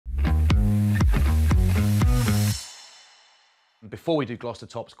Before we do Gloucester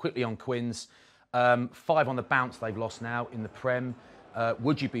Tops, quickly on Quins. 5 on the bounce they've lost now in the Prem.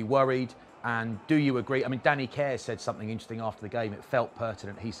 Would you be worried? And do you agree? I mean, Danny Kerr said something interesting after the game. It felt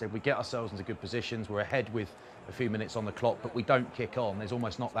pertinent. He said, we get ourselves into good positions. We're ahead with a few minutes on the clock, but we don't kick on. There's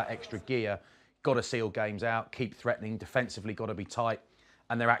almost not that extra gear. Got to seal games out, keep threatening, defensively got to be tight.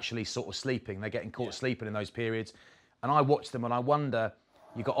 And they're actually sort of sleeping. They're getting caught sleeping in those periods. And I watch them and I wonder,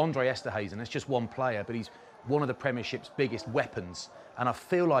 you've got Andre Esterhuizen, it's just one player, but he's one of the Premiership's biggest weapons. And I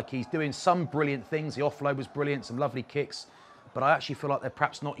feel like he's doing some brilliant things. The offload was brilliant, some lovely kicks. But I actually feel like they're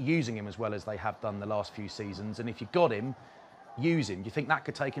perhaps not using him as well as they have done the last few seasons. And if you got him, use him. Do you think that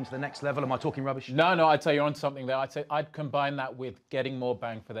could take him to the next level? Am I talking rubbish? No, I'd say you're on something there. I'd say I'd combine that with getting more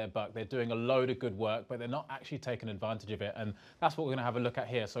bang for their buck. They're doing a load of good work, but they're not actually taking advantage of it. And that's what we're going to have a look at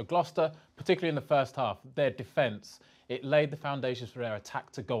here. So Gloucester, particularly in the first half, their defence, it laid the foundations for their attack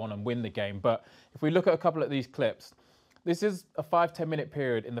to go on and win the game. But if we look at a couple of these clips, this is a 5-10 minute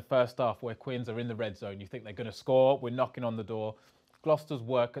period in the first half where Quins are in the red zone. You think they're going to score, we're knocking on the door. Gloucester's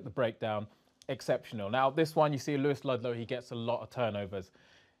work at the breakdown, exceptional. Now, this one, you see Lewis Ludlow, he gets a lot of turnovers.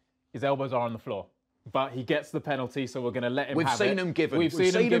 His elbows are on the floor, but he gets the penalty, so we're going to let him have it. We've seen them given. We've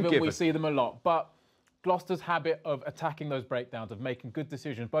seen them given. We see them a lot. But Gloucester's habit of attacking those breakdowns, of making good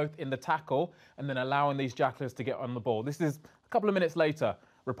decisions, both in the tackle and then allowing these jacklers to get on the ball. This is a couple of minutes later.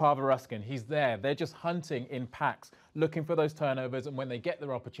 Rapava Ruskin, he's there. They're just hunting in packs, looking for those turnovers. And when they get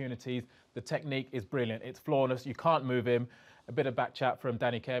their opportunities, the technique is brilliant. It's flawless. You can't move him. A bit of back chat from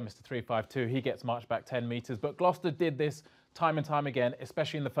Danny Kerr, Mr. 352. He gets marched back 10 metres. But Gloucester did this time and time again,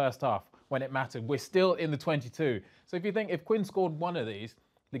 especially in the first half when it mattered. We're still in the 22. So if you think if Quinn scored one of these,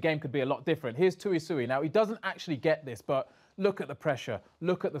 the game could be a lot different. Here's Tuisui. Now, he doesn't actually get this, but look at the pressure.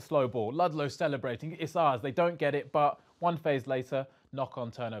 Look at the slow ball. Ludlow celebrating. It's ours. They don't get it, but one phase later,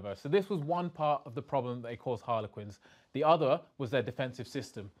 knock-on turnover. So this was one part of the problem that they caused Harlequins. The other was their defensive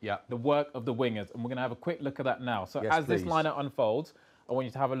system, the work of the wingers. And we're going to have a quick look at that now. So as this lineup unfolds, I want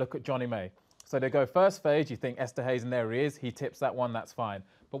you to have a look at Johnny May. So they go first phase, you think Esterhuizen, there he is. He tips that one, that's fine.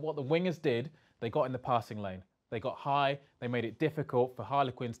 But what the wingers did, they got in the passing lane. They got high, they made it difficult for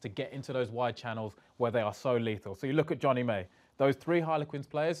Harlequins to get into those wide channels where they are so lethal. So you look at Johnny May. Those 3 Harlequins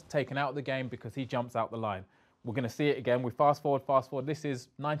players taken out of the game because he jumps out the line. We're going to see it again. We fast forward. This is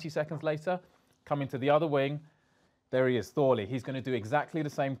 90 seconds later. Coming to the other wing. There he is, Thorley. He's going to do exactly the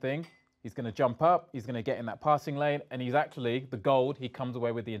same thing. He's going to jump up. He's going to get in that passing lane. And he's actually, the gold, he comes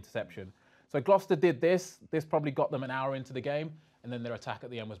away with the interception. So Gloucester did this. This probably got them an hour into the game. And then their attack at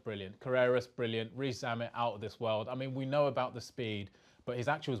the end was brilliant. Carreras, brilliant. Rees-Zammit, out of this world. I mean, we know about the speed, but his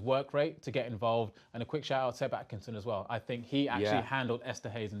actual work rate to get involved. And a quick shout out to Seb Atkinson as well. I think he actually handled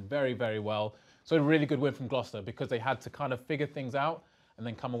Esterhuizen very, very well. So a really good win from Gloucester because they had to kind of figure things out and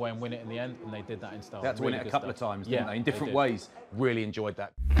then come away and win it in the end, and they did that in style. They had to win it a couple of times, didn't they? In different ways. Really enjoyed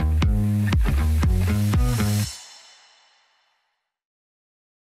that.